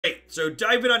Hey, so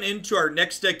diving on into our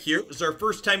next deck here. This is our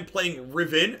first time playing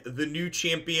Riven, the new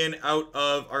champion out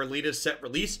of our latest set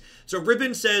release. So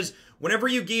Riven says, whenever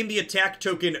you gain the attack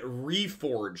token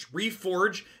Reforge,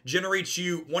 Reforge generates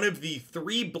you one of the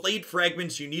 3 blade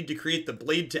fragments you need to create the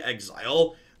Blade to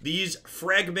Exile. These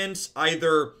fragments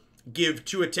either give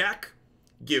 2 attack,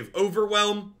 give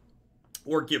Overwhelm,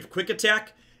 or give quick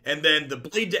attack. And then the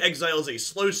Blade to Exile is a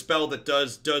slow spell that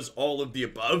does all of the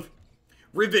above.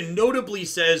 Riven notably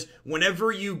says,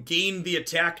 whenever you gain the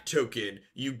attack token,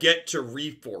 you get to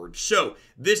Reforge. So,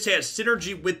 this has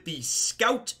synergy with the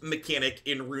Scout mechanic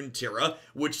in Runeterra,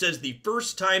 which says the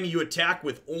first time you attack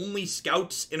with only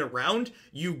Scouts in a round,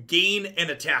 you gain an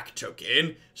attack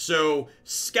token. So,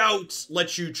 Scouts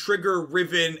let you trigger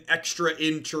Riven extra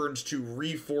in turns to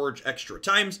Reforge extra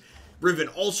times. Riven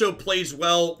also plays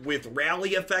well with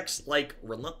rally effects like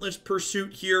Relentless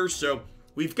Pursuit here, so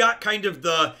we've got kind of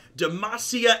the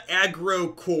Demacia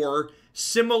aggro core,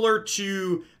 similar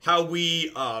to how we,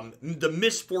 the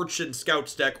Misfortune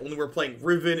Scouts deck, only we're playing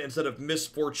Riven instead of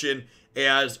Misfortune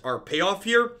as our payoff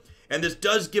here. And this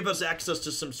does give us access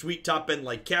to some sweet top end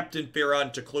like Captain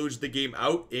Pharaon to close the game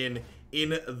out in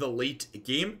the late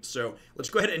game. So let's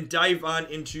go ahead and dive on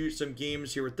into some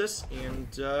games here with this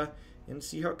and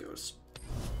see how it goes.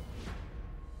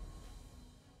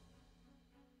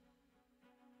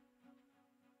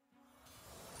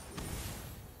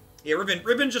 Yeah,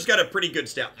 Riven just got a pretty good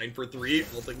stat line for 3,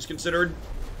 all things considered.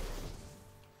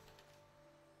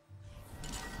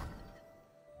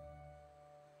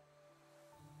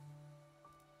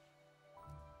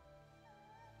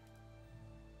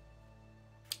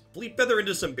 Fleet Feather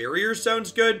into some barriers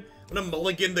sounds good. I'm gonna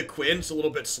mulligan the Quinn. It's a little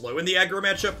bit slow in the aggro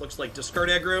matchup. Looks like discard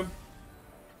aggro.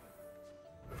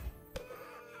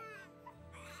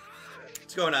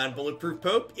 What's going on, Bulletproof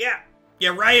Pope? Yeah.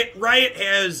 Yeah, Riot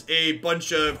has a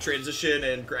bunch of transition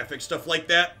and graphic stuff like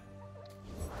that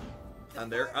on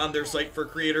their site for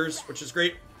creators, which is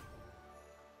great.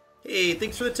 Hey,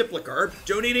 thanks for the tip, Lacarp.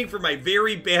 Donating for my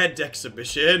very bad deck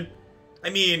submission. I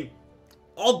mean,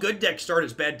 all good decks start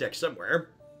as bad decks somewhere.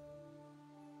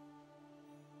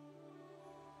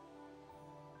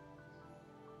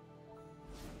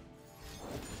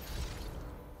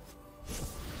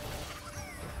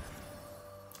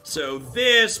 So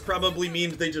this probably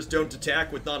means they just don't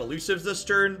attack with non-elusives this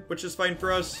turn, which is fine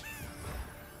for us.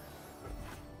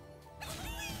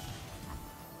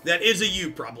 That is a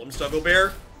you problem,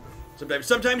 Stugglebear.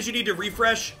 Sometimes you need to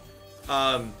refresh.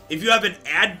 If you have an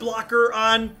ad blocker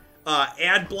on,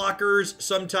 ad blockers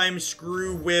sometimes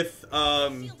screw with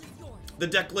the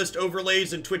deck list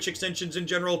overlays and Twitch extensions in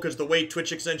general, because the way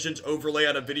Twitch extensions overlay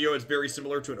on a video is very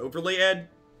similar to an overlay ad.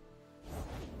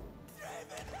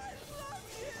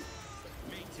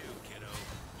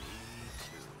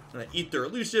 Eat their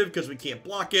elusive because we can't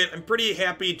block it. I'm pretty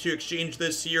happy to exchange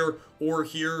this here or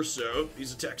here, so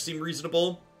these attacks seem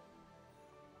reasonable.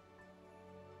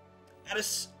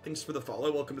 Addis, thanks for the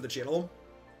follow. Welcome to the channel.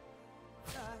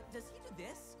 Does he do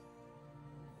this?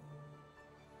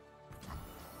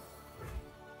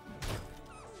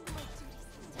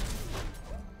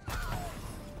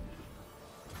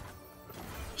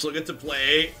 So we'll get to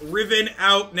play Riven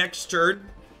out next turn.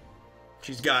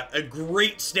 She's got a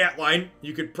great stat line.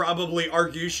 You could probably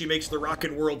argue she makes the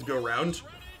rockin' world go round.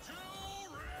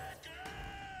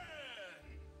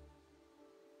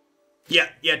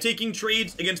 Yeah, taking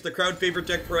trades against the crowd favorite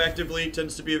deck proactively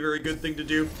tends to be a very good thing to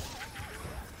do.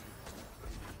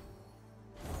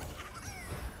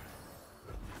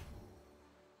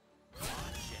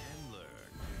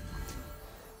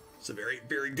 It's a very,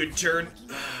 very good turn.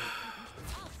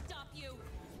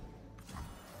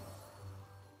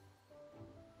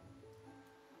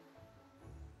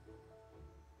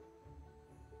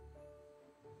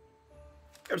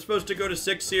 I'm supposed to go to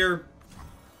 6 here.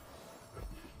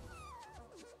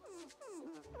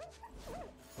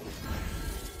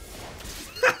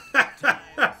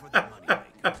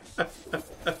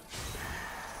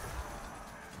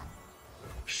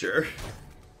 Sure.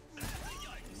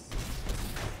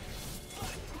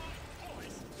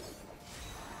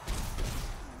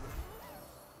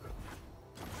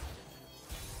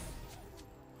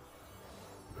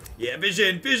 Yeah,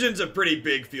 Vision's a pretty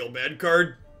big feel bad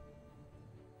card.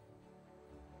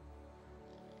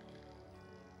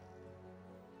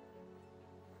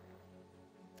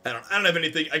 I don't have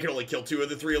anything. I can only kill 2 of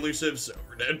the 3 elusives, so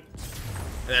we're dead.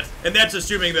 And that's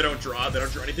assuming they don't draw. They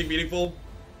don't draw anything meaningful.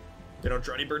 They don't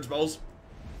draw any burn spells.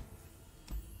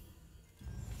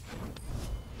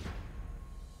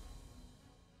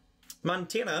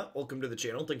 Montana, welcome to the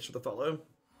channel. Thanks for the follow.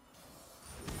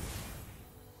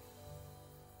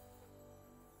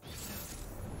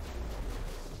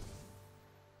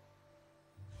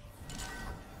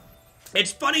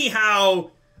 It's funny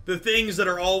how the things that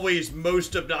are always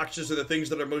most obnoxious are the things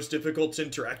that are most difficult to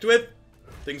interact with.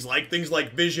 Things like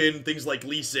vision, things like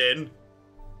Lee Sin.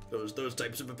 Those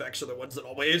types of effects are the ones that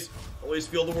always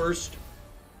feel the worst.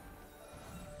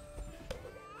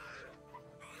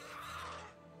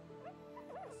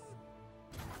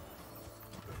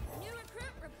 New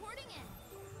recruit reporting in.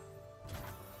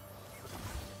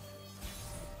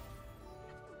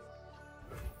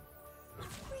 A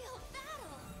real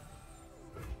battle.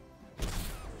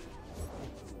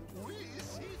 We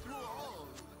see through all.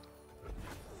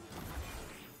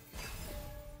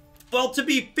 Well, to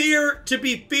be fair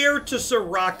to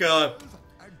Soraka,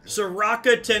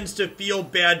 Soraka tends to feel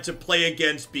bad to play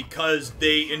against because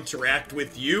they interact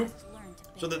with you.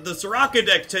 So the Soraka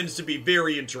deck tends to be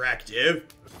very interactive.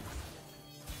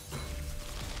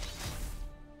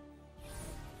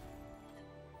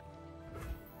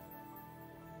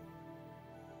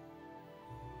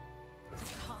 The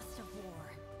cost of war.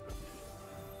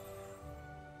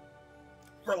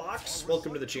 Warlocks,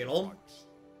 welcome to the channel.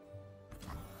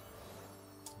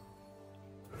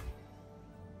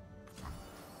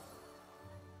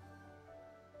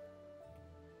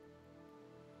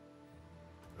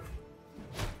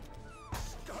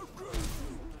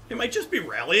 It might just be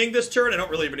rallying this turn. I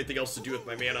don't really have anything else to do with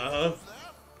my mana, huh?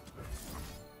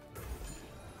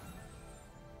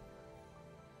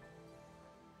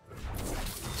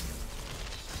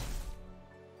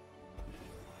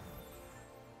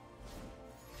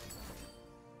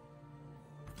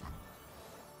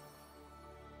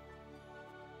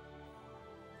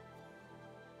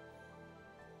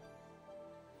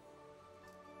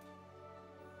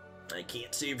 I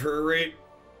can't save her, right?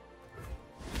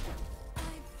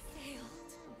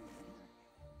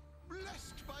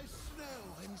 Blessed by snow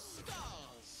and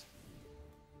stars.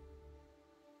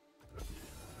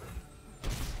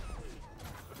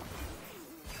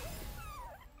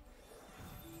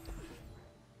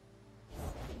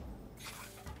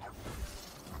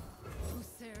 To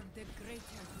serve the greater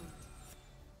good.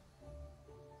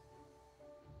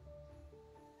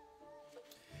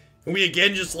 And we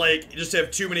again just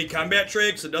have too many combat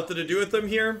tricks and nothing to do with them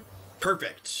here.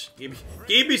 Perfect.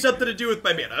 Gave me something to do with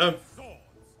my mana.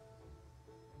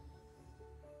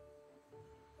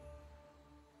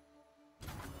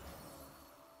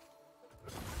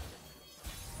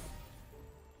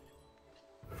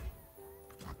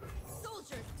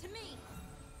 Soldiers to me.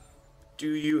 Do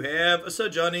you have a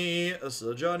Sajani? A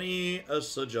Sajani? A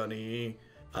Sajani?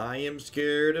 I am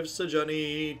scared of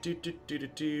Sajani. Do do do do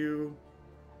do.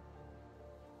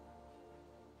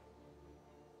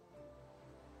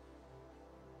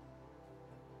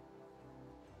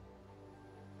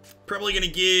 Probably gonna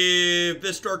give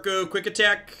this Darko quick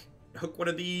attack. Hook one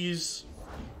of these.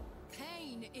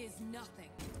 Pain is nothing.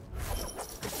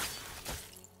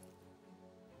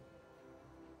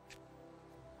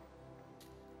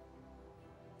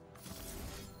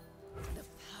 The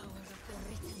power of the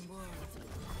written world.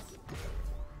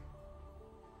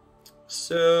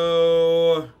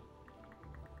 So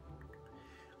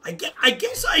I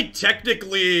guess I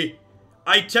technically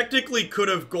could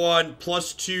have gone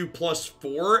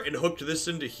 +2/+4 and hooked this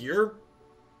into here.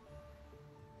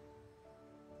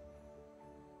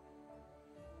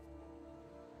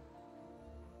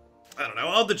 I don't know.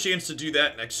 I'll have the chance to do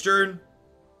that next turn.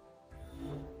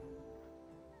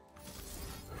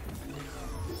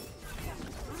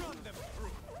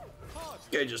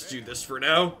 I just do this for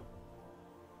now.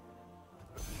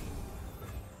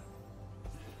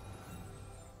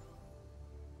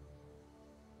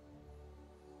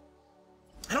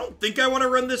 I don't think I want to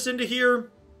run this into here.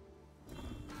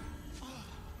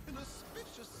 An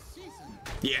auspicious season.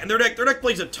 Yeah, and their deck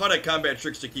plays a ton of combat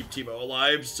tricks to keep Teemo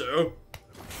alive, so.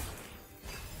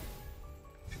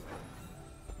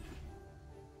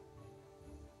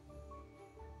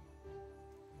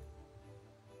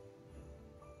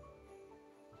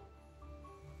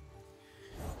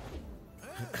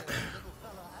 Little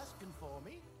fella asking for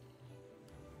me.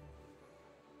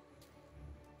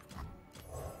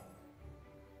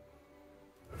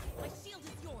 My shield is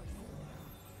yours.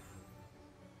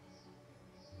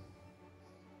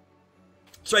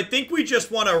 So I think we just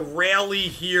want to rally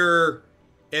here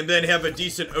and then have a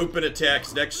decent open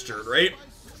attacks next turn, right? By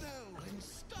snow and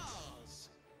stars.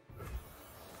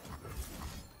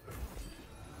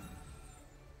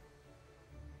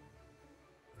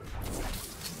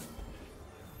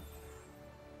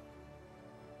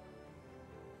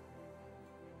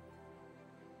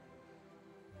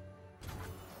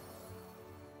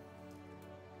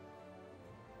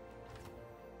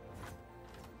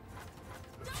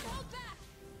 Don't hold back.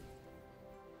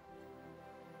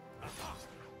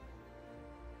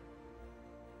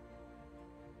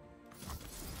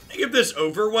 I give this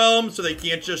Overwhelm so they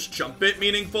can't just jump it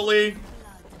meaningfully.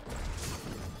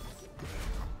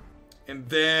 And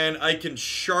then I can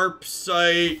Sharp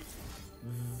Sight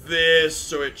this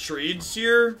so it trades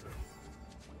here.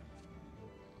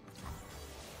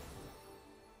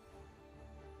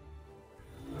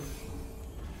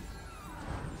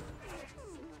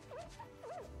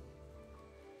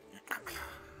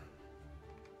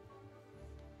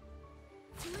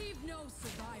 Leave no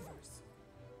survivors.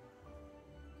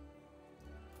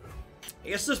 I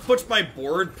guess this puts my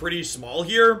board pretty small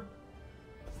here.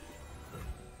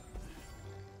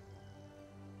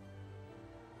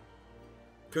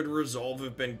 Could Resolve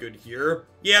have been good here?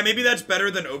 Yeah, maybe that's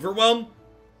better than Overwhelm.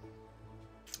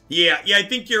 Yeah, I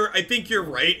think you're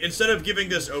right. Instead of giving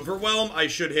this Overwhelm, I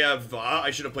should have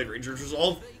played Ranger's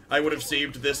Resolve. I would have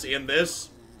saved this and this.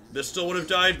 This still would have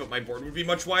died, but my board would be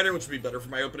much wider, which would be better for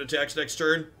my open attacks next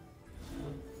turn.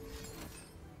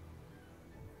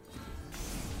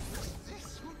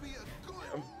 This will be a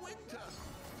good winter.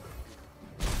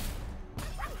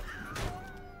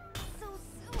 So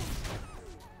soon.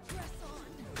 Press on.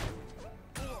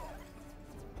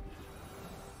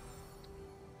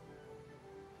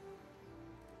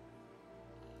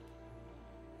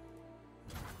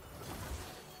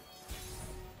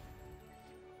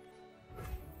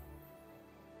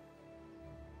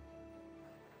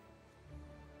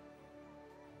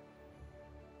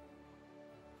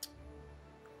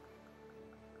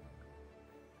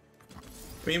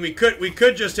 I mean, we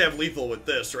could just have lethal with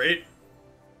this, right?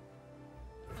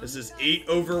 This is 8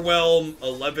 Overwhelm,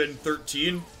 11,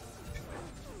 13.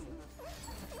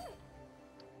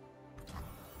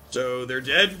 So they're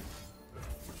dead.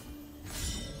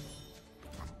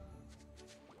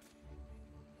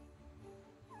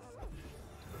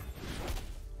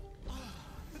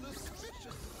 An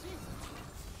auspicious season.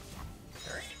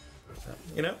 Alright.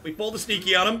 You know, we pulled the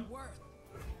sneaky on him. Worth.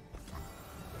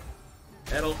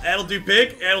 That'll do,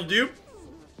 pig. That'll do.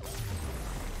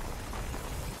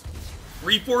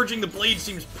 Reforging the blade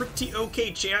seems pretty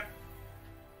okay, chat.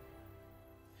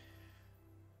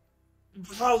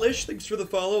 Polish, thanks for the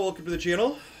follow. Welcome to the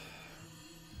channel.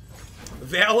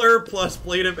 Valor plus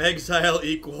Blade of Exile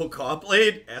equal Caw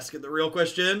Blade. Asking the real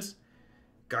questions.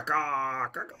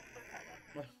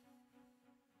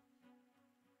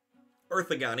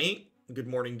 Orthogani, good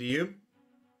morning to you.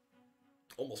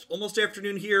 Almost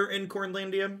afternoon here in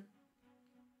Cornlandia.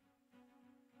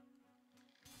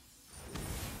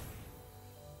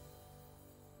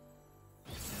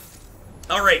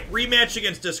 All right, rematch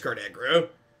against discard aggro.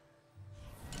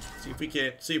 See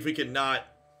if we can not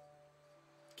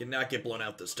get blown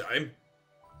out this time.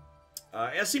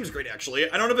 That seems great actually.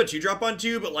 I don't have a 2-drop on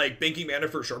 2, but like banking mana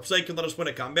for Sharp Sight can let us win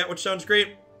a combat, which sounds great.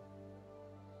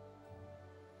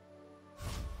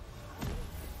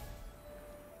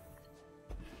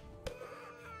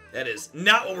 That is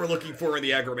not what we're looking for in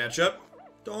the aggro matchup.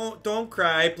 Don't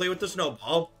cry. Play with the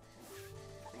snowball.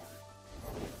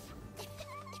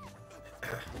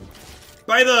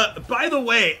 By the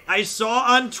way, I saw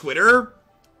on Twitter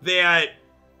that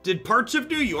did parts of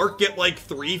New York get like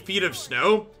 3 feet of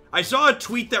snow? I saw a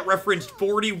tweet that referenced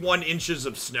 41 inches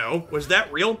of snow. Was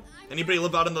that real? Anybody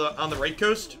live out on the right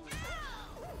coast?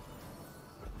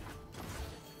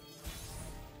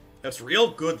 That's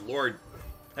real? Good lord.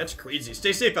 That's crazy.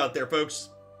 Stay safe out there, folks.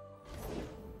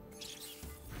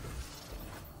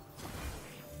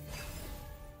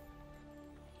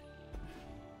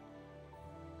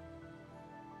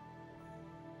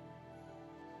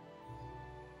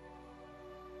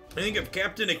 I think of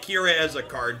Captain Akira as a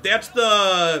card. That's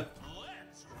the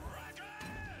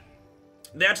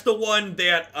one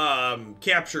that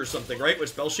captures something, right? With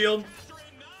Spell Shield?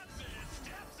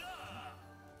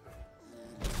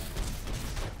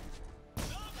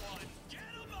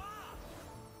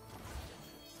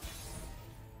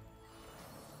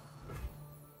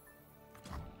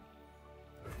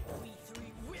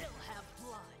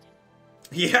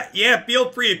 Yeah, feel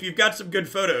free if you've got some good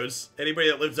photos. Anybody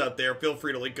that lives out there, feel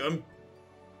free to link them.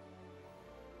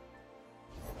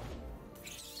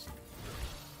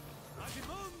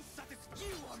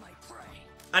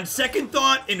 On second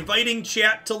thought, inviting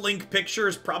chat to link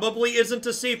pictures probably isn't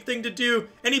a safe thing to do.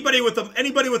 Anybody with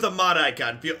a mod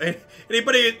icon,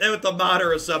 anybody with a mod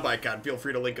or a sub icon, feel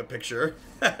free to link a picture.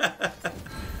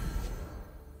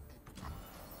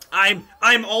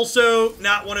 I'm also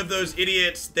not one of those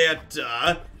idiots that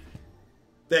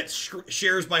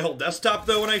shares my whole desktop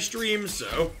though when I stream.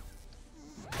 So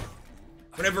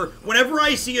whenever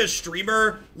I see a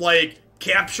streamer like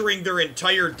capturing their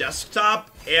entire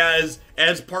desktop as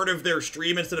part of their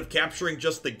stream instead of capturing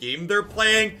just the game they're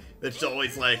playing, That's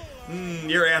always like,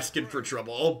 you're asking for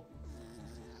trouble.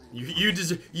 You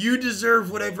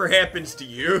deserve whatever happens to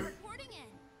you. Reporting in.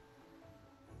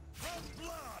 From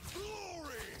blood,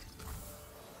 glory.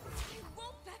 You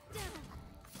won't back down.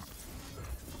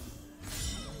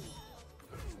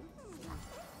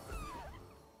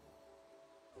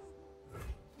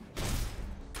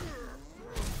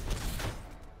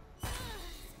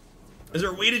 Is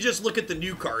there a way to just look at the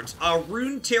new cards?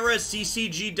 Runeterra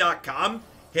CCG.com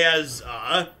has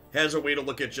a way to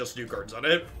look at just new cards on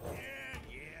it.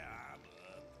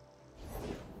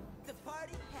 The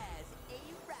party has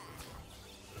arrived.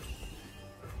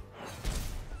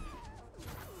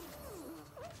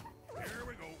 Here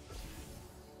we go.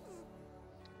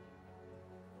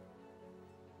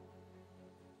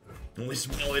 Only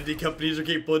small indie companies are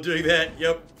capable of doing that.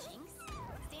 Yep. Jinx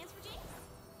stands for Jinx.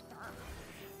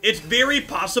 It's very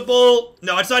possible.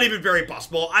 No, it's not even very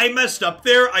possible. I messed up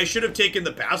there. I should have taken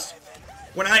the pass.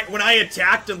 When I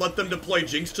attacked and let them deploy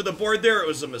Jinx to the board there, it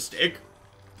was a mistake.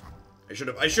 I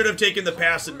should have taken the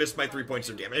pass and missed my 3 points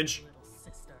of damage.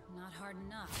 Sister, not hard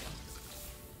enough.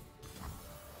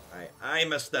 I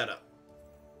messed that up.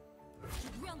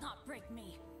 You will not break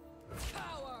me.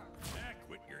 Power.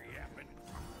 Quit your yapping.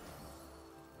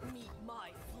 Meet my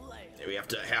flame. Yeah, we have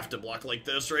to block like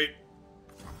this, right?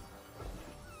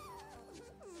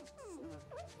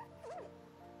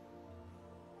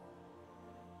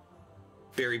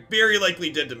 Very, very likely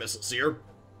dead to Missile Seer.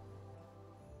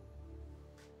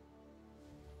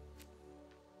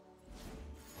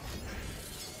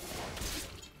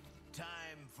 Time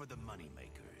for the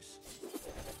moneymakers.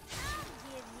 I'll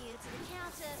give you to the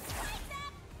Countess. Like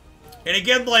that. And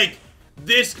again, like,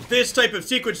 this type of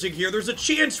sequencing here, there's a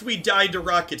chance we died to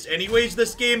rockets anyways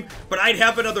this game, but I'd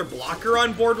have another blocker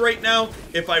on board right now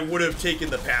if I would have taken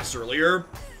the pass earlier.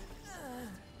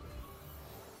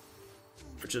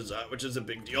 Which is a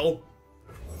big deal.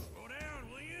 Go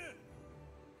down, will you?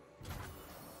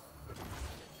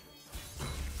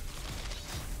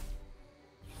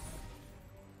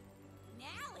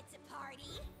 Now it's a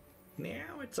party.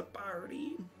 Now it's a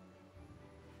party.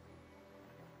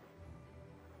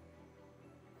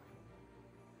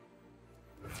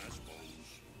 I suppose.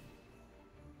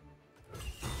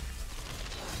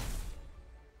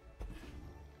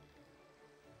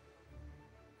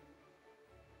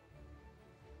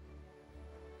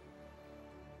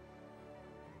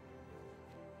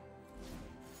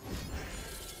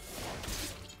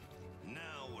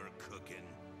 Now we're cooking.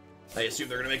 I assume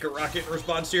they're gonna make a rocket in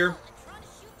response here. I'm trying to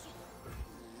shoot you.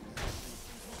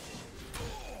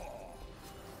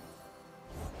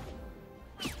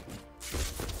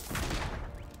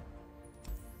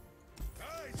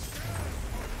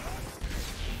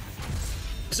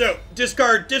 So,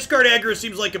 discard aggro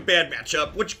seems like a bad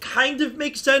matchup, which kind of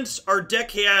makes sense. Our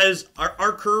deck has,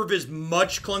 our curve is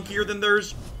much clunkier than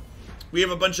theirs. We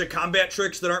have a bunch of combat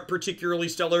tricks that aren't particularly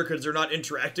stellar because they're not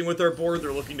interacting with our board.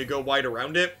 They're looking to go wide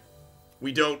around it.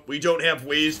 We don't have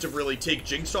ways to really take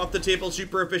Jinx off the table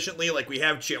super efficiently. Like, we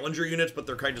have challenger units, but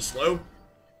they're kind of slow.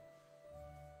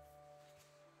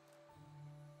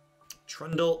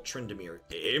 Trundle, Tryndamere,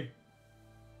 Dave.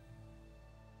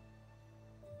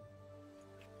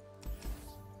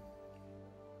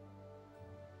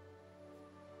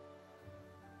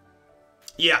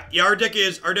 Yeah, our deck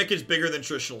is bigger than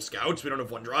traditional scouts. We don't have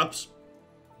 1-drops.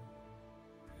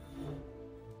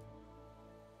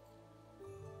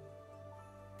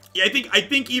 Yeah, I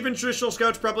think even traditional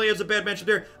scouts probably has a bad matchup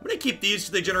there. I'm gonna keep these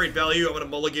so they generate value. I'm gonna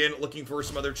mulligan, looking for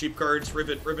some other cheap cards.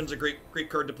 Riven's a great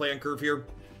card to play on curve here.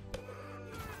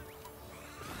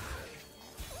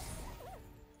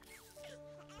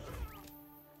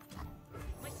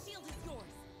 My shield is yours.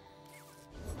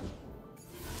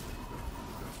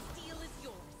 Steel is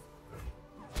yours.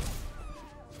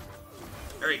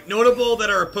 Alright, notable that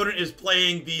our opponent is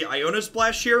playing the Iona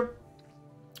Splash here,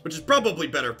 which is probably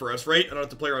better for us, right? I don't have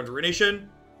to play around Ruination.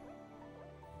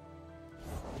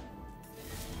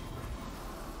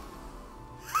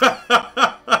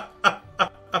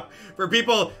 For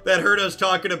people that heard us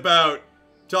talking about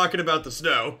the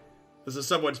snow, this is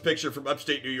someone's picture from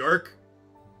upstate New York.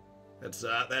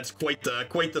 That's quite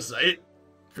the sight.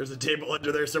 There's a table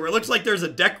under there somewhere. It looks like there's a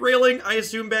deck railing, I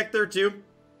assume, back there too.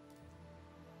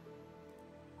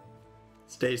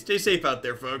 Stay safe out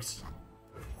there, folks.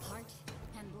 Heart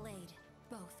and blade,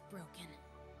 both broken.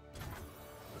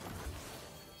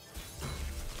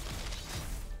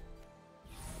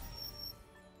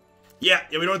 Yeah,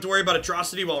 we don't have to worry about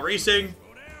atrocity while racing.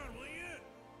 Go down, will you?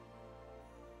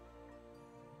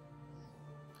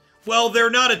 Well, they're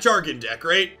not a Targon deck,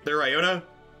 right? They're Iona.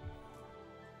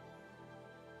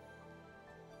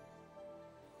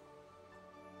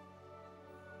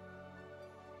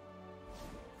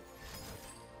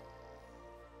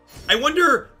 I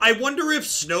wonder if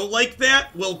snow like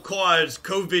that will cause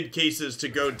COVID cases to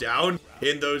go down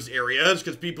in those areas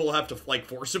because people have to like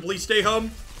forcibly stay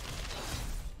home.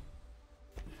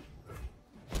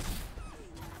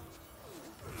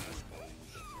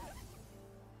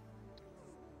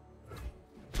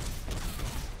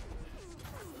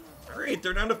 Alright,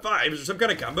 they're down to 5. Is there some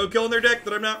kind of combo kill in their deck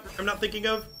that I'm not thinking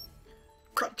of?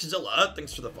 Crutchzilla,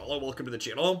 thanks for the follow. Welcome to the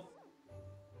channel.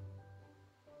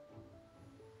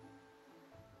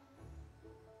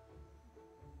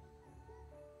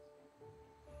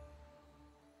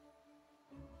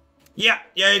 Yeah,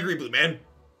 I agree, Blue Man.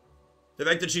 The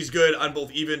fact that she's good on both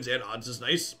evens and odds is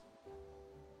nice.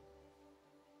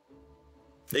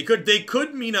 They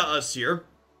could Mina us here.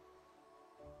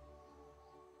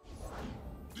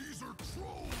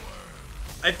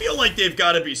 I feel like they've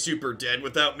got to be super dead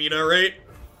without Mina, right?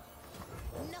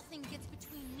 Nothing gets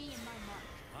between me and my mark.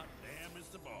 Hot damn, it's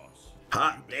the boss.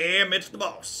 Hot damn, it's the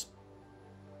boss.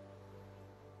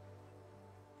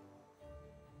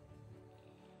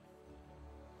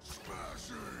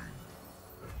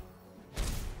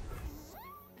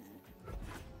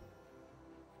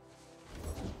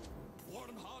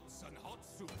 Warm hots and hot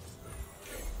soups.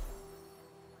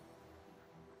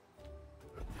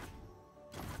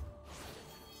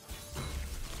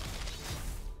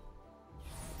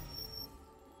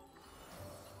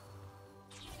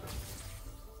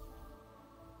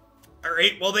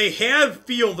 Alright, well they have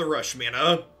Feel the Rush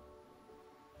mana.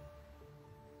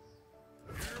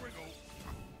 Here we go.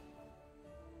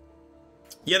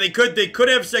 Yeah, they could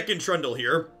have second Trundle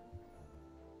here.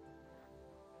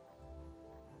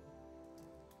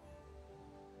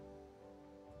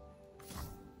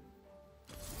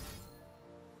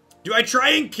 Do I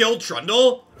try and kill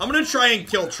Trundle? I'm gonna try and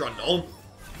kill Trundle.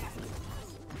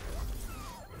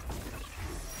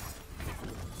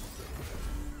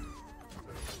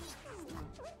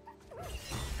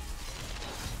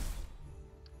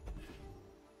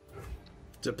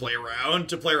 To play around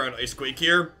Icequake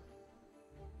here.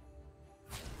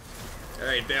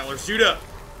 Alright, Valor, suit up.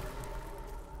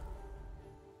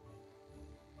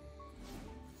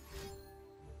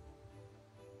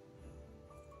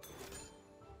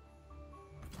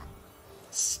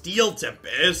 Steel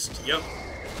Tempest, yep.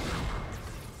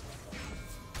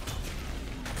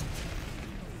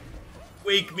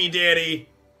 Wake me, daddy.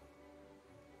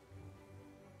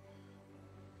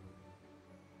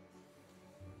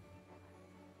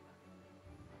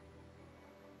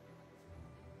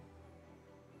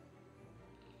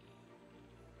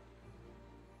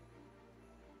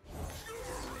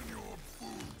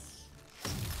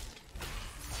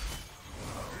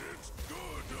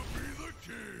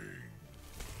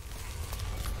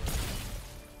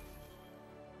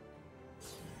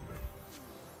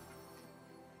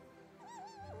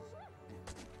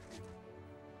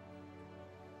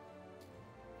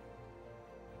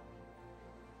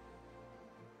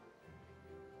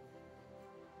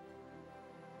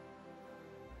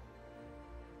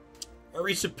 Are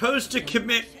we supposed to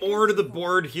commit more to the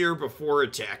board here before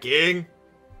attacking?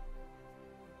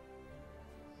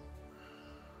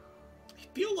 I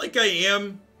feel like I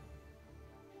am.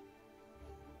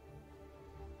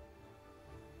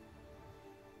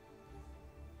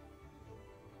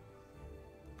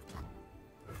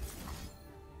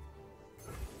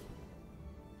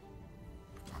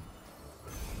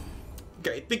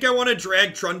 Okay, I think I want to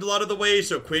drag Trundle out of the way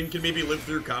so Quinn can maybe live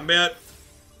through combat.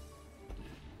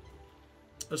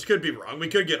 This could be wrong. We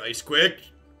could get Icequake.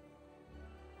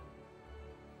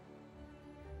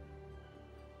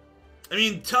 I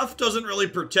mean, Tough doesn't really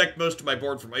protect most of my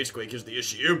board from Icequake is the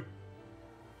issue.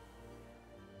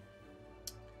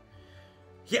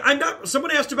 Yeah, I'm not...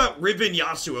 Someone asked about Riven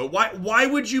Yasuo. Why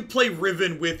would you play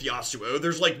Riven with Yasuo?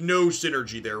 There's, like, no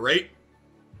synergy there, right?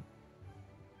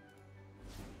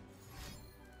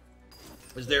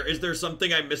 Is there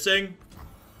something I'm missing?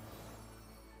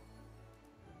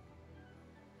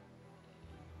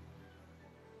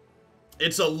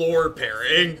 It's a lore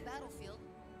pairing.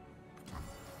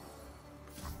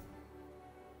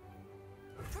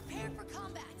 Prepare for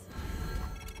combat.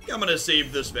 I'm gonna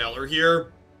save this Valor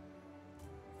here.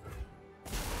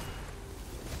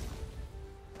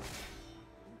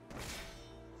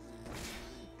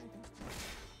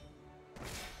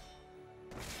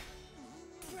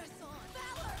 Press on.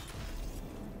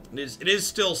 Valor. It is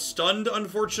still stunned,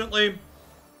 unfortunately.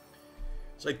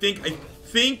 So I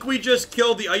think we just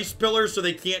kill the Ice Pillar so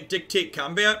they can't dictate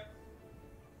combat.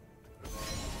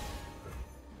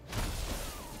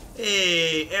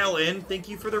 Hey, Alan, thank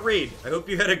you for the raid. I hope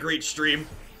you had a great stream.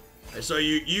 I saw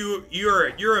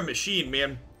you're a machine,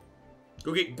 man.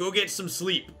 Go get some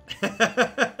sleep.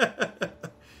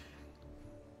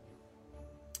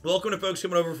 Welcome to folks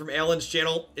coming over from Alan's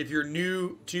channel. If you're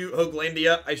new to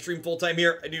Hoaglandia, I stream full-time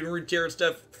here. I do Runeterra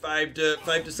stuff 5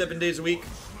 to 7 days a week.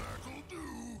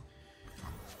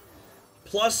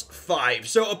 +5.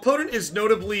 So opponent is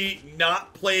notably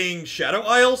not playing Shadow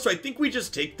Isle, so I think we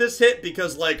just take this hit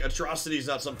because, like, atrocity is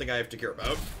not something I have to care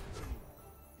about.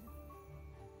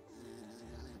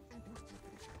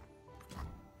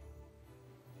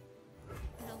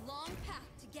 And a long path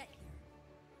to get here.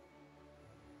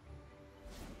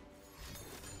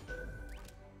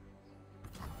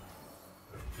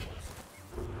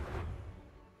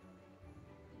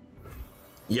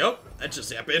 Yep, that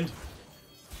just happened.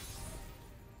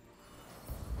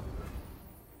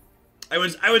 I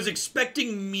was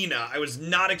expecting Mina. I was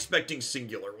not expecting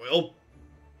Singular Will.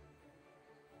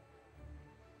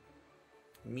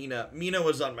 Mina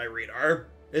was on my radar.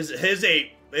 Is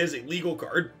a legal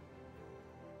card.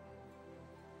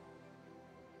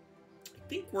 I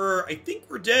think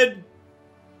we're dead.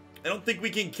 I don't think we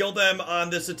can kill them on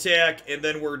this attack, and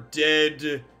then we're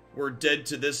dead. We're dead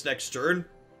to this next turn.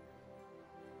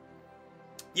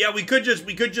 Yeah, we could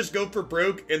just go for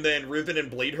broke and then Riven and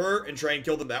blade her and try and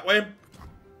kill them that way.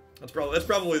 That's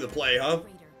probably the play, huh?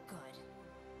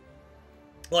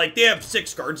 Like, they have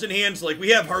 6 cards in hand, so like we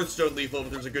have Hearthstone lethal,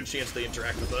 but there's a good chance they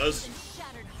interact with us.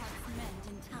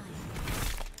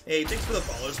 Hey, thanks for the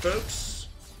follows, folks.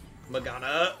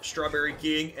 Magana, Strawberry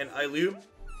King, and Ailu.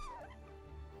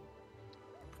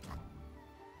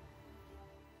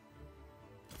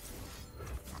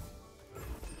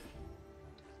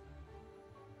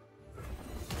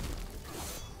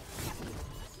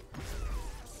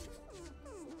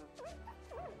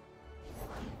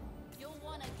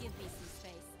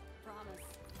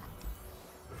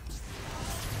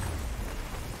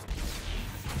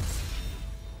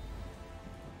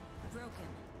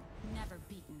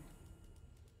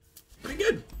 Pretty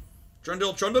good.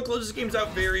 Trundle closes games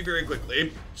out very, very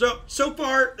quickly. So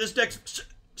far, this deck,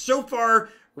 so far,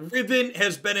 Riven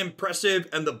has been impressive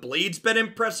and the Blade's been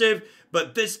impressive,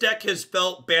 but this deck has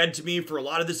felt bad to me for a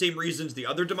lot of the same reasons the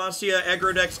other Demacia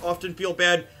aggro decks often feel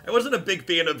bad. I wasn't a big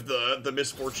fan of the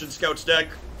Misfortune Scouts deck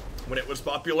when it was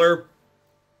popular.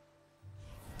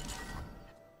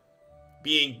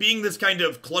 Being this kind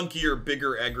of clunkier,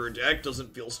 bigger aggro deck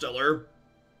doesn't feel stellar.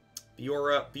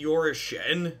 Fiora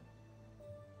Shen.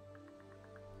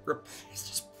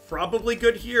 Is probably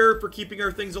good here for keeping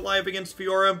our things alive against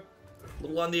Fiora. A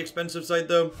little on the expensive side,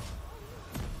 though.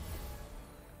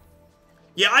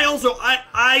 Yeah,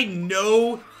 I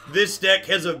know this deck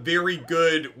has a very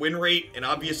good win rate, and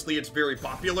obviously it's very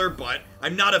popular, but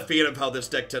I'm not a fan of how this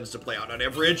deck tends to play out on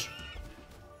average.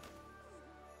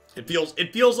 It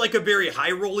feels like a very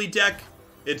high rolly deck.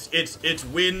 Its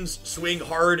wins swing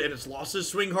hard and its losses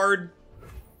swing hard.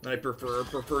 I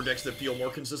prefer decks that feel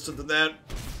more consistent than that.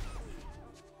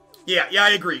 Yeah, I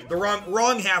agree. The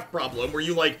wrong half problem, where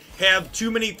you like have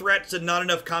too many threats and not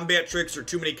enough combat tricks, or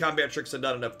too many combat tricks and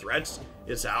not enough threats,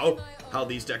 is how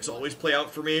these decks always play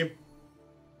out for me.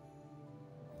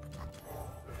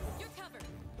 You're covered.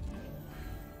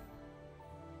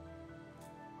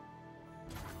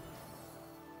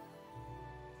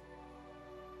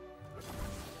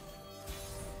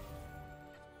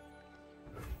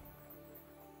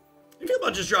 I feel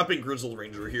about just dropping Grizzled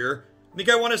Ranger here. I think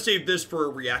I want to save this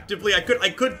for reactively. I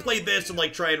could play this and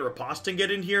like try and riposte and get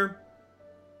in here.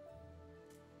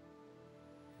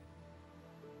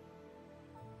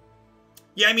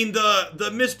 Yeah, I mean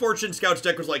the Misfortune Scouts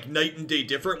deck was like night and day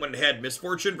different when it had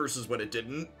Misfortune versus when it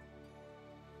didn't.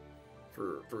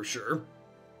 For sure.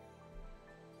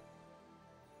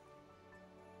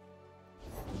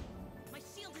 My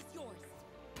shield is yours.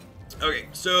 Okay,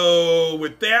 so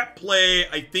with that play,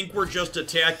 I think we're just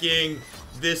attacking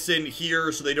this in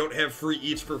here so they don't have free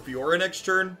eats for Fiora next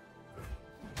turn.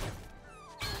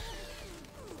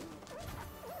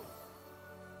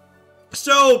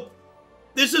 So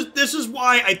this is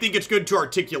why I think it's good to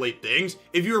articulate things.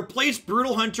 If you replace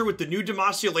Brutal Hunter with the new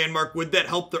Demacia landmark, would that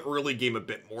help the early game a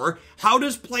bit more? How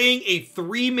does playing a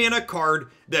 3-mana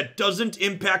card that doesn't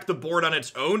impact the board on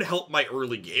its own help my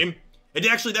early game? And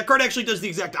actually, that card actually does the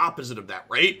exact opposite of that,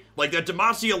 right? Like, that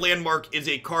Demacia landmark is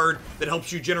a card that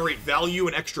helps you generate value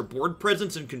and extra board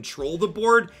presence and control the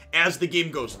board as the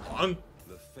game goes along.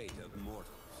 The fate of mortals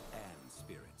and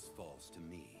spirits falls to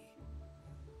me.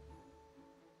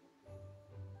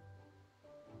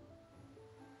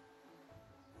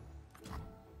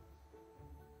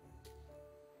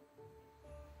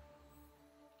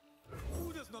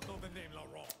 Who does not know the name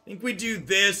Laurent? think we do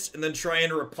this, and then try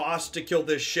and riposte to kill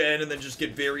this Shen, and then just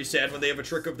get very sad when they have a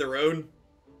trick of their own.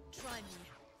 Try me.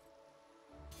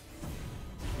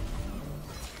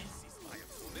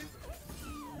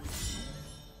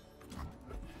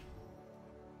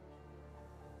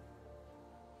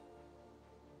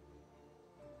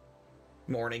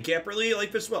 Morning, Caperly.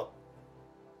 Life is well.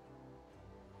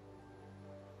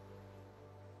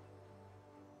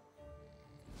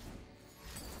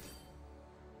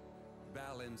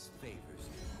 Balance favors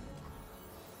you.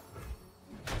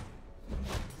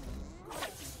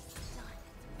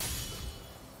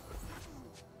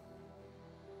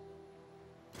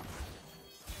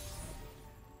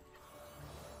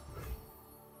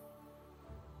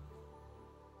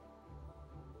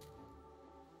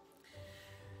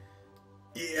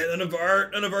 Yeah, none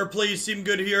of our plays seem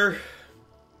good here.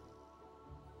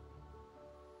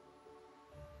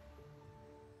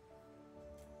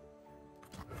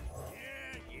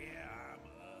 Yeah, I'm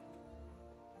up.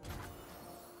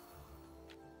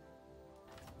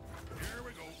 Here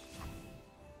we go.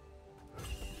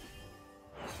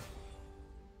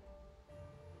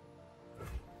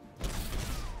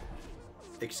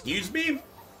 Excuse me?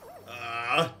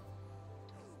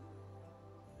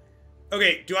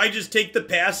 Okay, do I just take the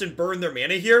pass and burn their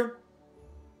mana here?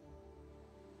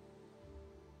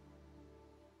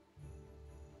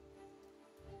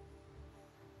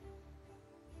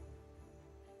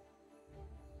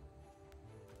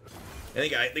 I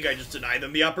think I just deny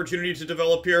them the opportunity to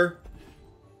develop here.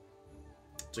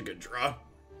 It's a good draw.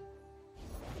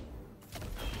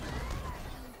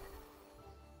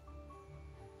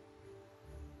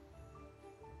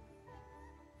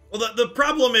 Well, the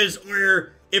problem is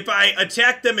where if I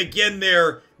attack them again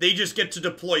there, they just get to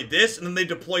deploy this, and then they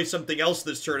deploy something else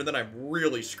this turn, and then I'm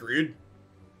really screwed.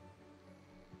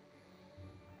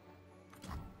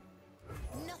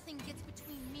 Nothing gets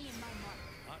between me and my mark.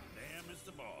 Hot damn,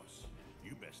 Mr. Boss.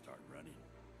 You best start running.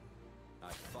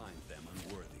 I find them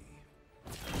unworthy.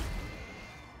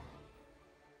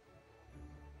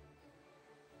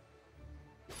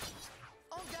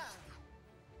 On guard.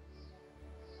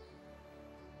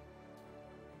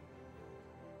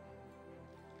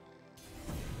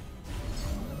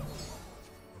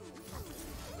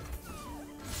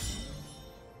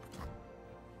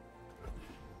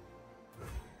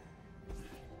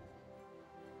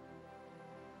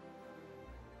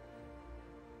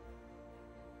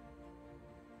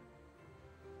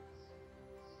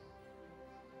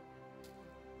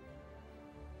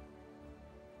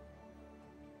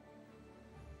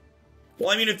 Well,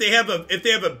 I mean, if they have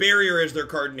a barrier as their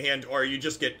card in hand, or you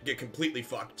just get completely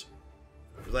fucked.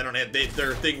 Because I don't have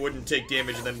their thing wouldn't take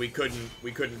damage, and then we couldn't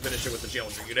finish it with the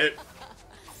challenger unit.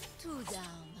 Two down.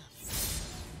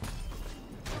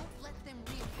 Don't let them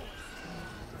reinforce.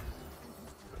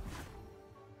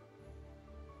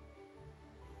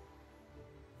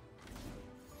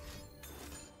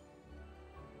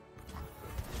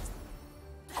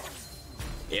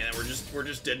 Yeah, we're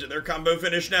just dead to their combo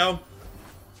finish now.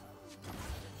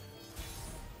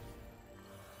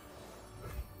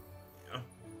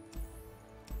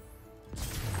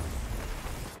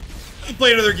 I'll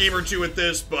play another game or two with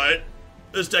this, but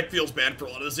this deck feels bad for a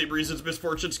lot of the same reasons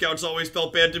Misfortune Scouts always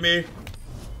felt bad to me.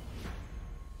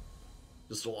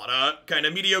 Just a lot of kind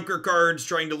of mediocre cards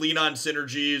trying to lean on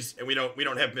synergies, and we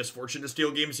don't have Misfortune to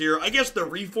steal games here. I guess the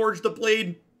Reforged the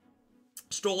Blade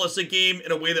stole us a game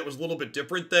in a way that was a little bit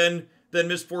different than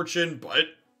Misfortune, but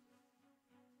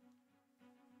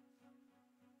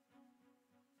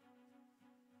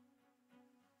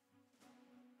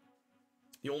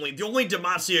the only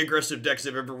Demacia aggressive decks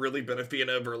I've ever really been a fan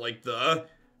of are like the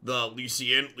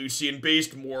Lucian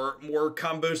based more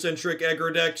combo centric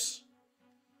aggro decks.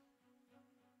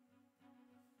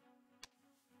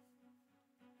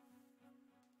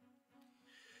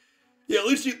 Yeah,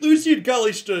 Lucian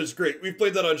Kalista is great. We've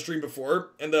played that on stream before,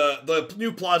 and the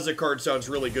new Plaza card sounds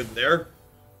really good in there.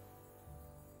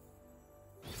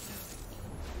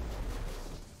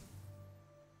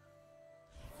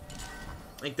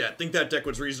 I think that deck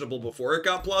was reasonable before it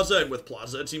got Plaza, and with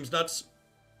Plaza it seems nuts.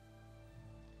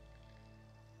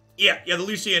 Yeah, the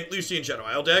Lucian Shadow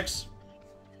Isle decks.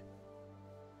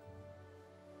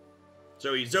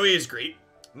 Zoe is great.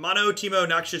 Mono, Teemo,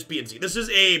 Noxious, BNC. This is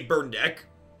a burn deck.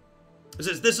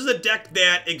 This is a deck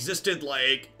that existed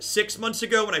like 6 months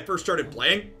ago when I first started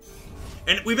playing.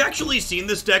 And we've actually seen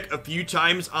this deck a few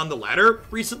times on the ladder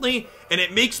recently, and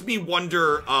it makes me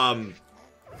wonder,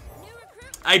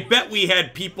 I bet we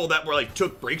had people that were like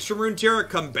took breaks from Runeterra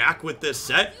come back with this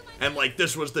set, and like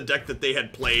this was the deck that they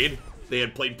had played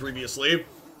previously.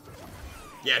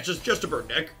 Yeah, just a burn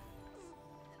deck.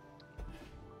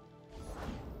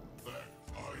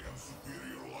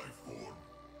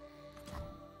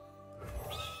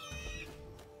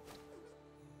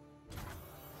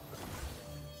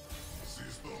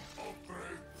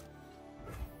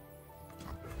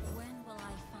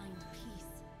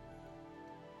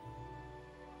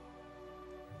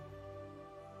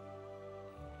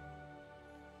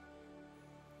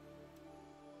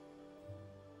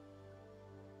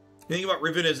 Thinking about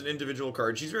Riven as an individual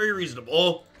card, she's very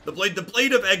reasonable. The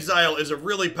Blade of Exile is a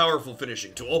really powerful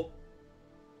finishing tool.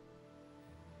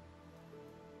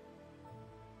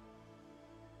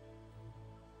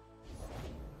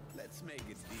 Let's make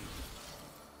it deep.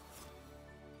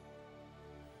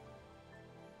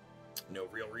 No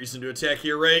real reason to attack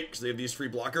here, right? Because they have these free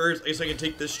blockers. I guess I can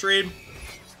take this trade.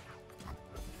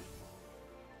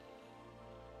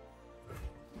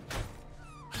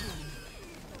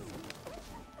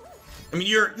 I mean,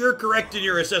 you're correct in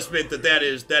your assessment that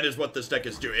is what this deck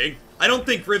is doing. I don't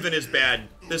think Riven is bad.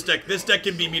 This deck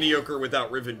can be mediocre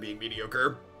without Riven being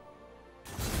mediocre.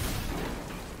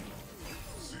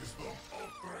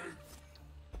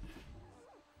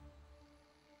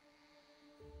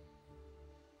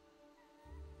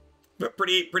 But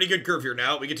pretty good curve here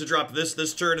now. We get to drop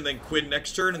this turn and then Quinn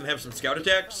next turn and have some scout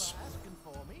attacks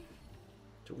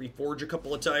to reforge a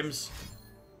couple of times.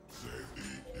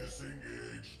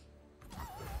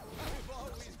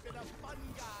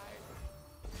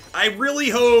 I really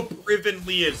hope Riven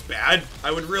Lee is bad.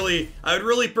 I would really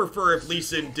prefer if Lee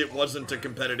Sin wasn't a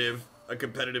competitive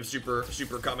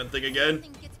super common thing again.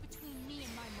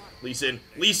 Lee Sin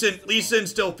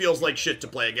still feels like shit to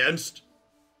play against.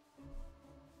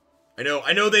 I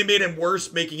know they made him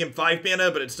worse, making him 5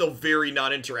 mana, but it's still very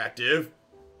non-interactive.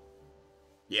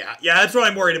 Yeah, that's what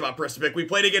I'm worried about, Precipic. We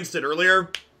played against it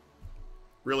earlier.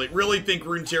 Really think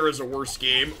Runeterra is a worse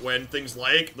game when things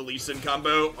like the Lee Sin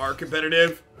combo are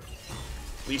competitive.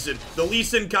 The Lee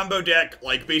Sin combo deck,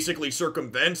 like, basically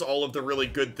circumvents all of the really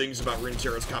good things about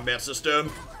Runeterra's combat system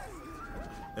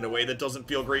in a way that doesn't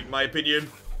feel great, in my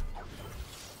opinion.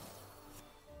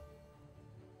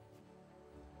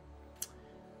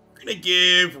 We're gonna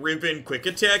give Riven quick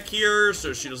attack here,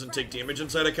 so she doesn't take damage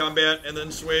inside of combat, and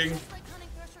then swing.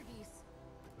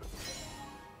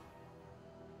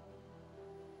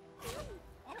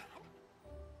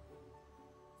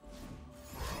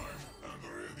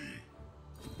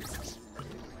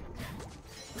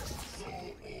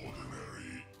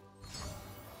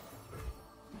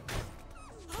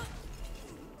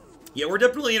 Yeah, we're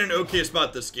definitely in an okay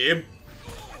spot this game.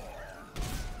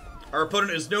 Our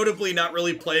opponent is notably not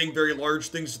really playing very large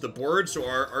things to the board, so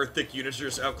our thick units are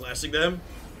just outclassing them.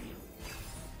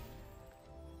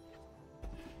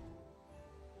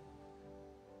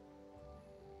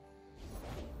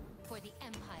 For the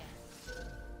Empire.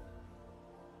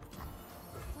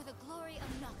 For the glory of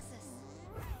Noxus.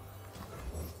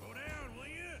 Slow down, will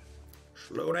you?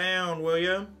 Slow down, will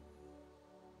ya?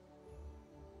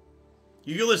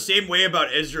 You feel the same way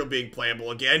about Ezreal being playable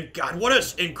again? God, what an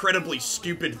incredibly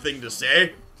stupid thing to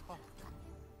say.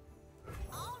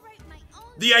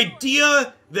 The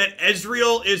idea that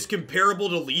Ezreal is comparable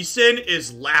to Lee Sin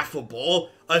is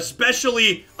laughable,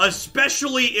 especially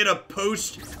in a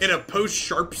post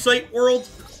Sharpsight world.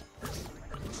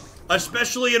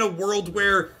 Especially in a world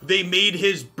where they made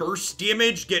his burst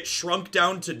damage get shrunk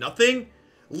down to nothing.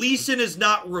 Lee Sin is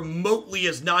not remotely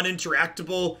as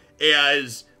non-interactable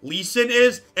as Lee Sin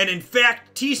is, and in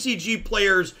fact, TCG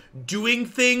players doing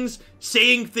things,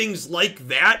 saying things like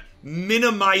that,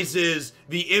 minimizes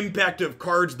the impact of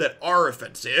cards that are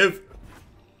offensive.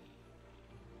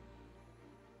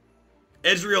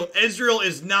 Ezreal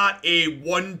is not a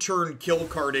one-turn kill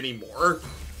card anymore.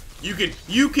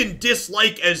 You can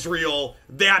dislike Ezreal,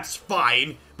 that's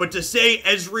fine, but to say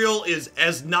Ezreal is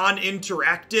as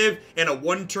non-interactive and a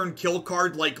one-turn kill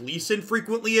card like Lee Sin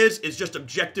frequently is just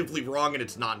objectively wrong and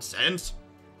it's nonsense.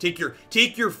 Take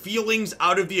your feelings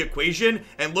out of the equation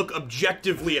and look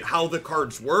objectively at how the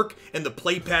cards work and the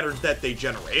play patterns that they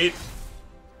generate.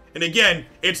 And again,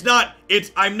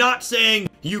 I'm not saying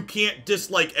you can't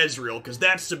dislike Ezreal, because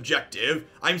that's subjective.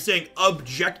 I'm saying,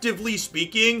 objectively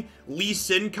speaking, Lee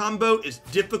Sin combo is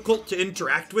difficult to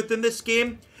interact with in this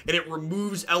game, and it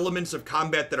removes elements of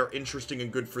combat that are interesting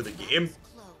and good for the game.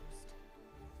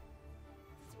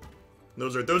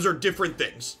 Those are different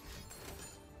things.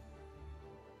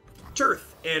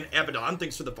 Turth and Abaddon,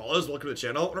 thanks for the follows. Welcome to the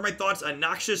channel. What are my thoughts on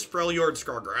Noxious Freljord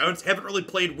Scargrounds? Haven't really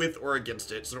played with or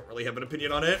against it, so don't really have an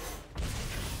opinion on it.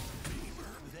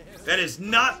 That is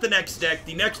not the next deck.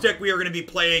 The next deck we are going to be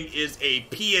playing is a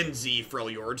PNZ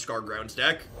Freljord Scargrounds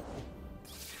deck.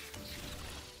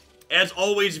 As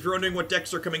always, if you're wondering what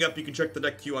decks are coming up, you can check the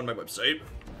deck queue on my website.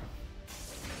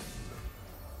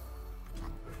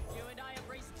 You and I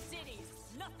embrace cities.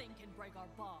 Nothing can break our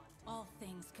bond. All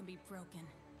things can be broken,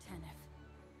 Tenef.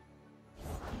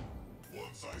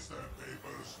 Once I stamp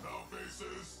papers, now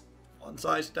faces. Once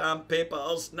I stamp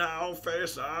papers, now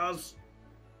faces.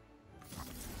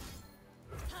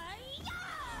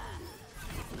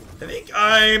 I think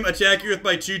I'm attacking with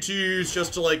my 2/2s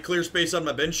just to, like, clear space on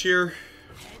my bench here.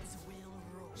 Heads will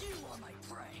roll. You are my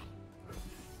prey.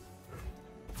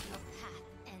 Your path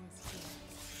ends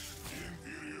here.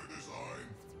 Inferior design.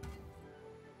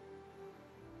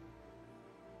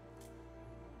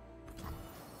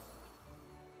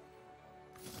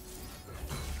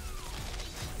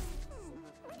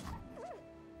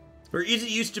 Where easy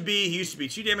used to be, he used to be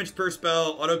 2 damage per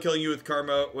spell, auto-killing you with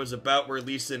Karma was about where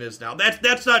Lee Sin is now.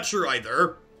 That's not true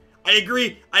either. I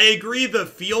agree the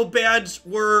feel bads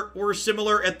were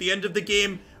similar at the end of the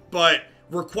game, but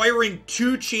requiring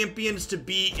 2 champions to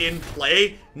be in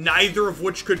play, neither of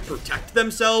which could protect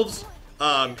themselves,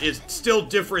 is still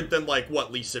different than, like,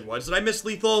 what Lee Sin was. Did I miss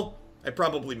Lethal? I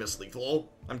probably missed Lethal.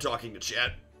 I'm talking to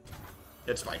chat.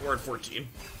 It's fine, we're at 14.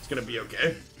 It's gonna be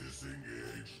okay.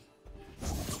 Disengage.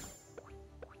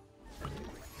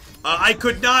 I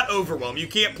could not overwhelm. You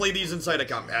can't play these inside of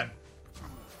combat.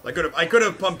 I could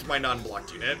have pumped my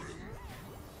non-blocked unit.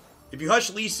 If you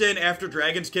hush Lee Sin after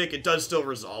Dragon's Kick, it does still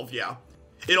resolve, yeah.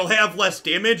 It'll have less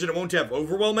damage and it won't have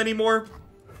overwhelm anymore.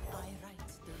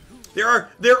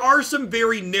 There are some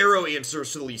very narrow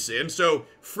answers to Lee Sin. So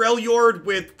Freljord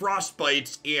with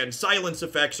Frostbites and Silence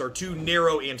effects are 2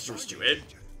 narrow answers to it.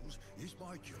 Is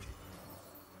my duty.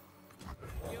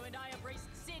 You and I have raced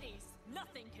cities.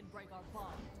 Nothing can break our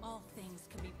bond. All things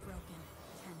can be broken,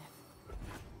 Teneth.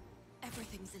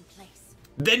 Everything's in place.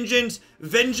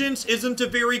 Vengeance isn't a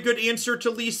very good answer to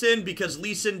Lee Sin because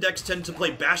Lee Sin decks tend to play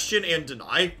Bastion and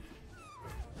Deny.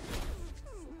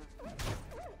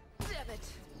 Damn it.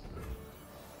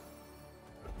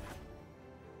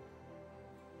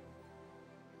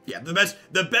 Yeah,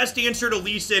 the best answer to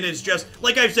Lee Sin is just,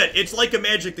 like I've said, it's like a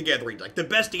Magic the Gathering deck. The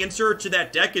best answer to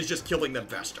that deck is just killing them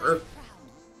faster.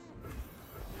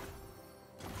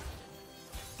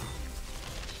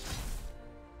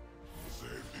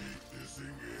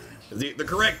 The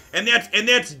correct, and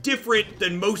that's different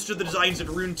than most of the designs in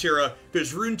Runeterra,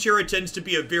 because Runeterra tends to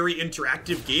be a very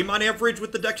interactive game on average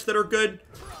with the decks that are good,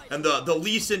 and the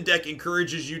Lee Sin deck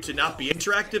encourages you to not be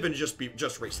interactive and just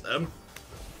race them.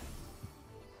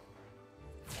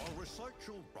 I'll recite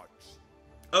your rights.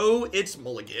 Oh, it's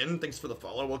Mulligan. Thanks for the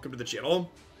follow. Welcome to the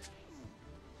channel.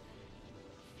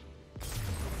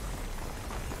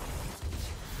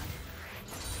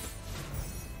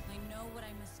 I know what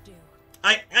I must do.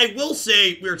 I will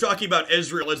say, we were talking about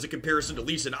Ezreal as a comparison to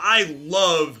Lee Sin. I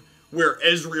love where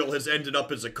Ezreal has ended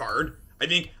up as a card. I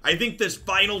think this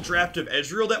final draft of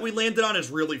Ezreal that we landed on is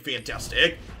really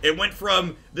fantastic. It went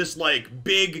from this, like,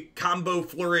 big combo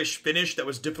flourish finish that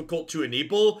was difficult to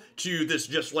enable to this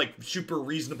just, like, super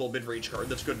reasonable mid-range card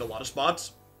that's good in a lot of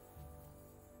spots.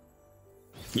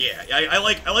 Yeah, I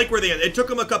like where they ended. It took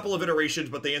them a couple of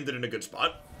iterations, but they ended in a good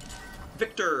spot.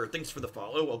 Victor, thanks for the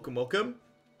follow. Welcome, welcome.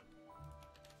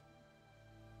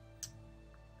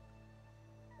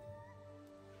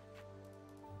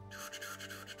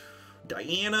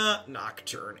 Diana,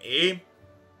 Nocturne, eh?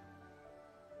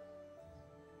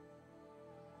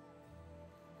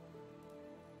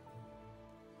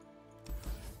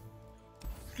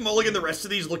 Mulligan the rest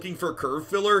of these looking for curve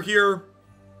filler here.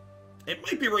 It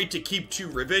might be right to keep 2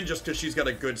 Riven just because she's got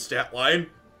a good stat line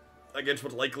against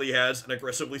what likely has an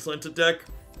aggressively slanted deck.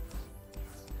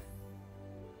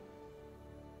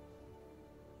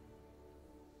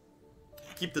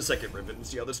 Keep the second Riven and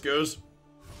see how this goes.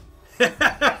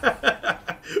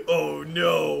 Oh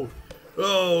no.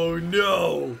 Oh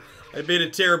no. I made a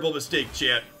terrible mistake,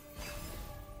 chat.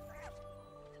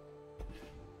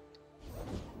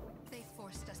 They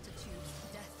forced us to choose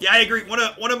death. Yeah, I agree. One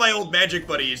of my old Magic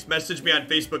buddies messaged me on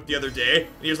Facebook the other day,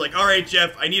 and he was like, "All right,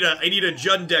 Jeff, I need a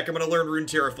Jund deck. I'm gonna learn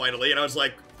Runeterra finally." And I was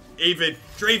like, "Draven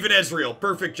Ezreal,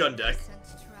 perfect Jund deck."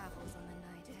 Sense travels on the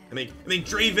night air. I think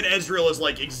Draven Ezreal is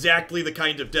like exactly the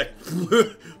kind of deck.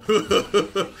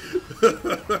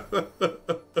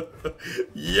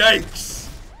 Yikes!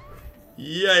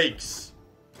 Yikes!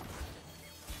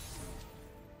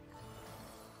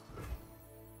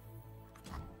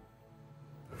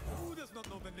 Who does not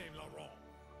know the name Laurent?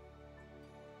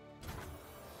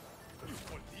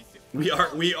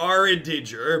 We are in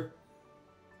danger.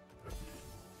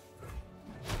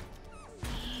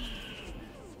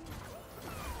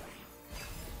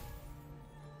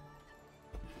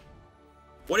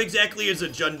 What exactly is a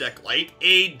Jund deck like?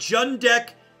 A Jund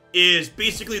deck is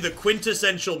basically the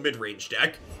quintessential mid-range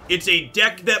deck. It's a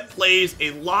deck that plays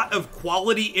a lot of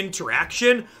quality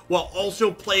interaction while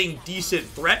also playing decent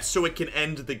threats so it can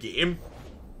end the game.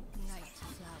 Night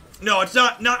flowers. No, it's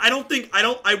not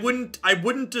I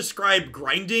wouldn't describe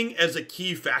grinding as a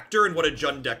key factor in what a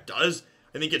Jund deck does.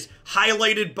 I think it's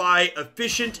highlighted by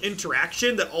efficient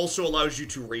interaction that also allows you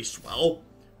to race well.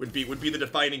 Would be the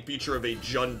defining feature of a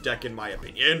Jund deck, in my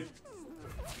opinion.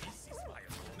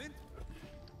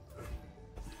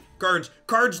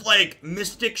 Cards like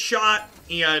Mystic Shot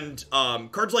and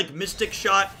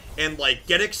like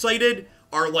Get Excited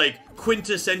are like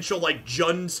quintessential like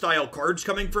Jund style cards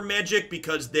coming from Magic,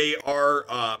 because they are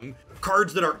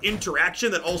cards that are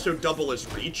interaction that also double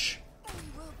as reach.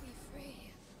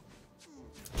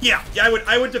 Yeah,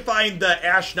 I would define the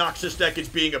Ash Noxus deck as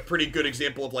being a pretty good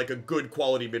example of like a good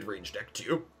quality mid-range deck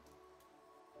too.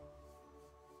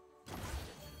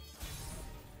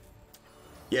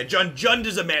 Yeah, Jund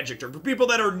is a Magic term. For people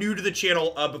that are new to the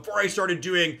channel, before I started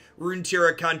doing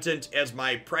Runeterra content as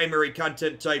my primary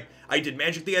content type, I did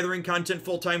Magic the Gathering content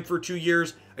full-time for 2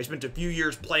 years. I spent a few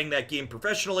years playing that game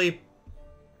professionally.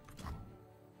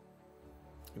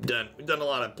 We've done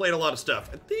played a lot of stuff.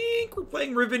 I think we're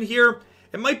playing Riven here.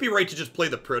 It might be right to just play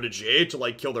the Protégé to,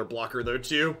 like, kill their blocker, though,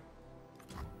 too.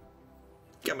 I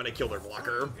think I'm gonna kill their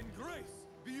blocker.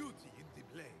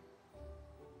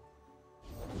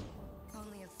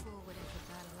 Only a fool would enter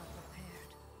battle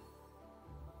unprepared.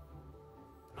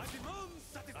 I demand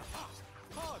satisfaction.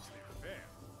 Hardly fair.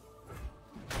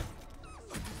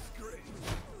 A disgrace.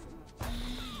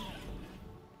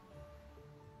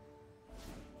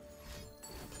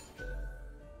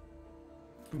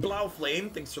 Blau Flame,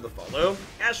 thanks for the follow.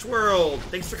 Ashworld,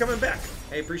 thanks for coming back.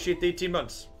 I appreciate the 18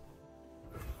 months.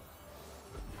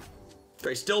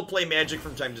 I still play Magic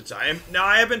from time to time. Now,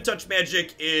 I haven't touched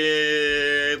Magic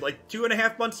in like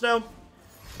 2.5 months now.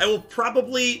 I will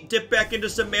probably dip back into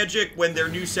some Magic when their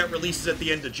new set releases at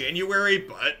the end of January,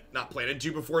 but not planning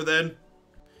to before then.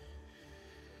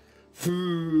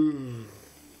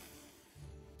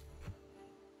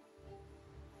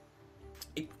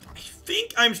 I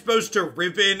think I'm supposed to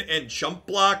Riven and jump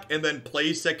block and then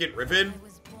play second Riven. I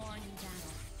was born in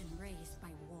battle and raised by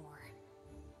war.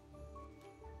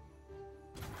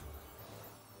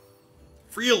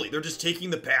 Really, they're just taking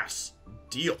the pass.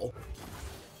 Deal.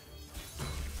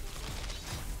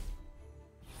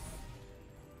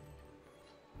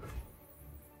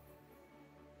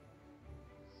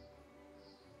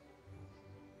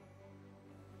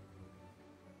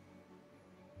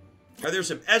 Are there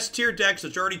some S-tier decks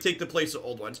which already take the place of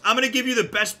old ones? I'm going to give you the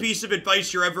best piece of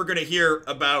advice you're ever going to hear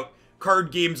about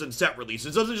card games and set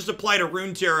releases. It doesn't just apply to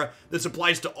Runeterra, this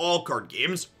applies to all card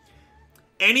games.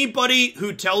 Anybody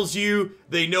who tells you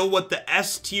they know what the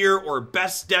S-tier or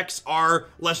best decks are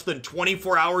less than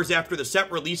 24 hours after the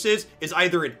set releases is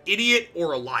either an idiot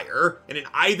or a liar. And in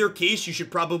either case, you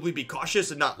should probably be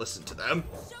cautious and not listen to them.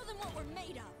 Show them what we're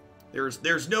made of.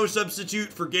 There's no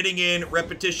substitute for getting in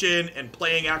repetition and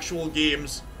playing actual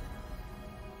games.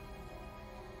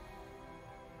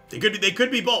 They could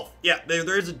be both. Yeah,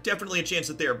 there is definitely a chance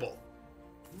that they are both.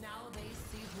 Now they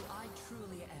see who I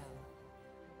truly am.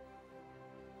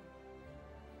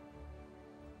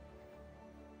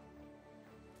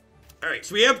 Alright,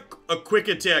 so we have a quick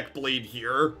attack blade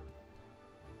here.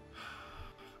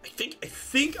 I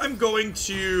think I'm going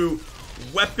to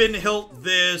weapon hilt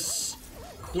this,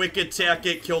 quick attack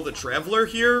it, kill the Traveler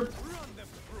here.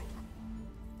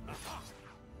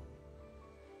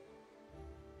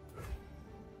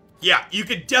 Yeah, you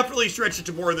could definitely stretch it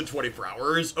to more than 24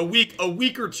 hours. A week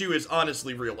or two is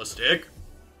honestly realistic.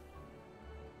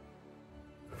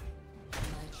 My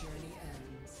journey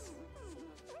ends.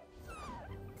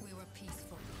 We were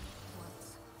peaceful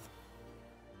once.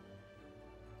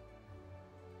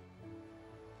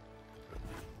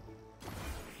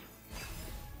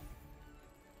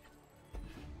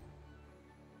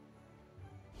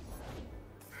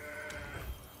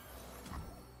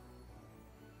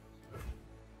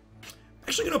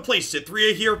 Actually gonna play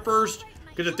Cythria here first,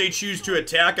 because if they choose to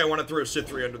attack, I want to throw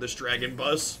Cythria under this dragon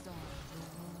bus. Stars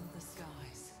will rule the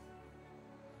skies.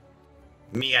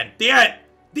 Man,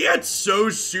 that's so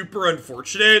super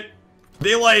unfortunate.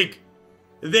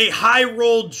 They high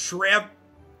rolled Soldiers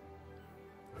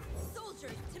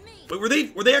to me.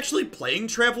 Wait, were they actually playing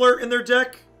Traveler in their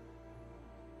deck?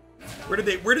 Where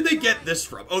did they get this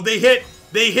from? Oh, they hit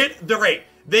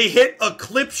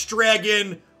Eclipse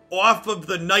Dragon off of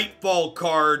the Nightfall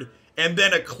card, and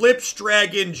then Eclipse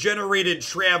Dragon generated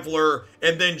Traveler,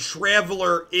 and then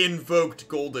Traveler invoked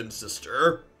Golden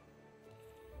Sister.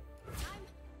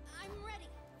 I'm ready.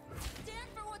 Stand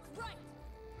for what's right.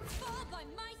 Fall by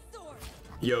my sword.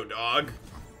 Yo, dog.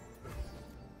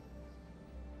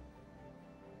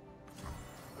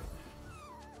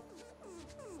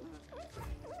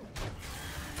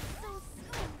 So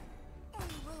soon, we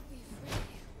will be free.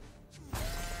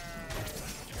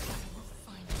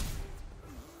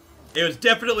 It was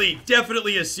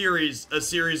definitely a series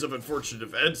of unfortunate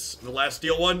events. The last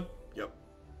steel one. Yep.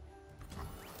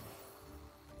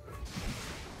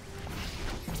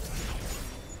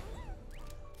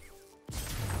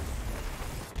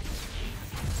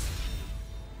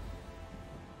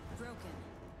 Broken,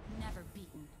 never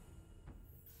beaten.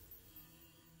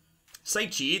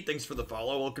 Saichi, thanks for the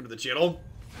follow. Welcome to the channel.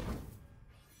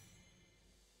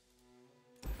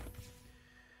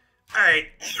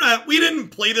 Alright, we didn't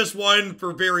play this one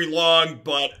for very long,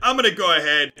 but I'm gonna go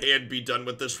ahead and be done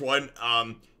with this one.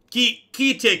 Key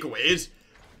takeaways.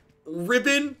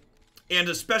 Riven, and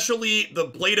especially the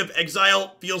Blade of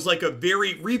Exile, feels like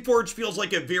Reforge feels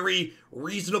like a very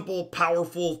reasonable,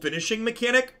 powerful finishing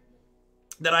mechanic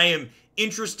that I am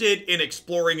interested in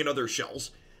exploring in other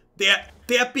shells.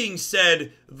 That being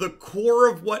said, the core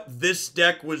of what this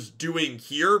deck was doing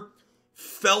here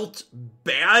felt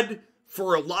bad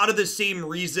for a lot of the same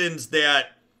reasons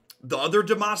that the other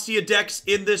Demacia decks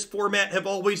in this format have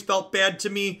always felt bad to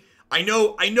me. I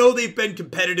know they've been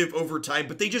competitive over time,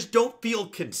 but they just don't feel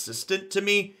consistent to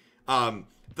me.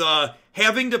 The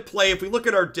having to play, if we look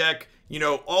at our deck, you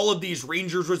know, all of these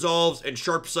Rangers Resolves and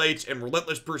Sharp Sights and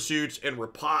Relentless Pursuits and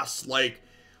Riposte, like,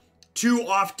 too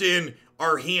often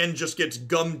our hand just gets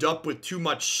gummed up with too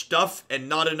much stuff and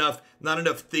not enough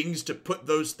things to put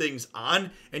those things on,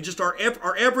 and just our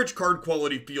average card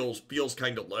quality feels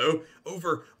kind of low.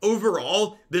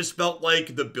 Overall, this felt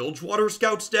like the Bilgewater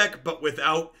Scouts deck, but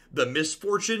without the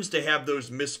misfortunes to have those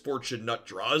misfortune nut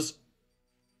draws.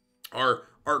 Our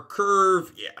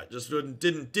curve, yeah, just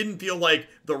didn't feel like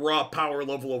the raw power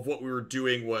level of what we were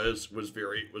doing was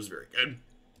very good.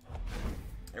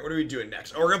 And what are we doing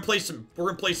next? Oh, we're gonna play some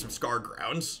Scar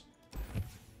Grounds.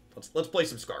 Let's play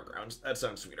some Scar Grounds. That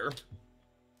sounds sweeter.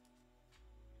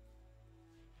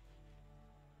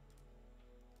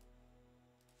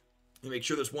 Make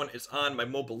sure this one is on my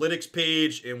Mobilytics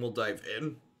page, and we'll dive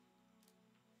in.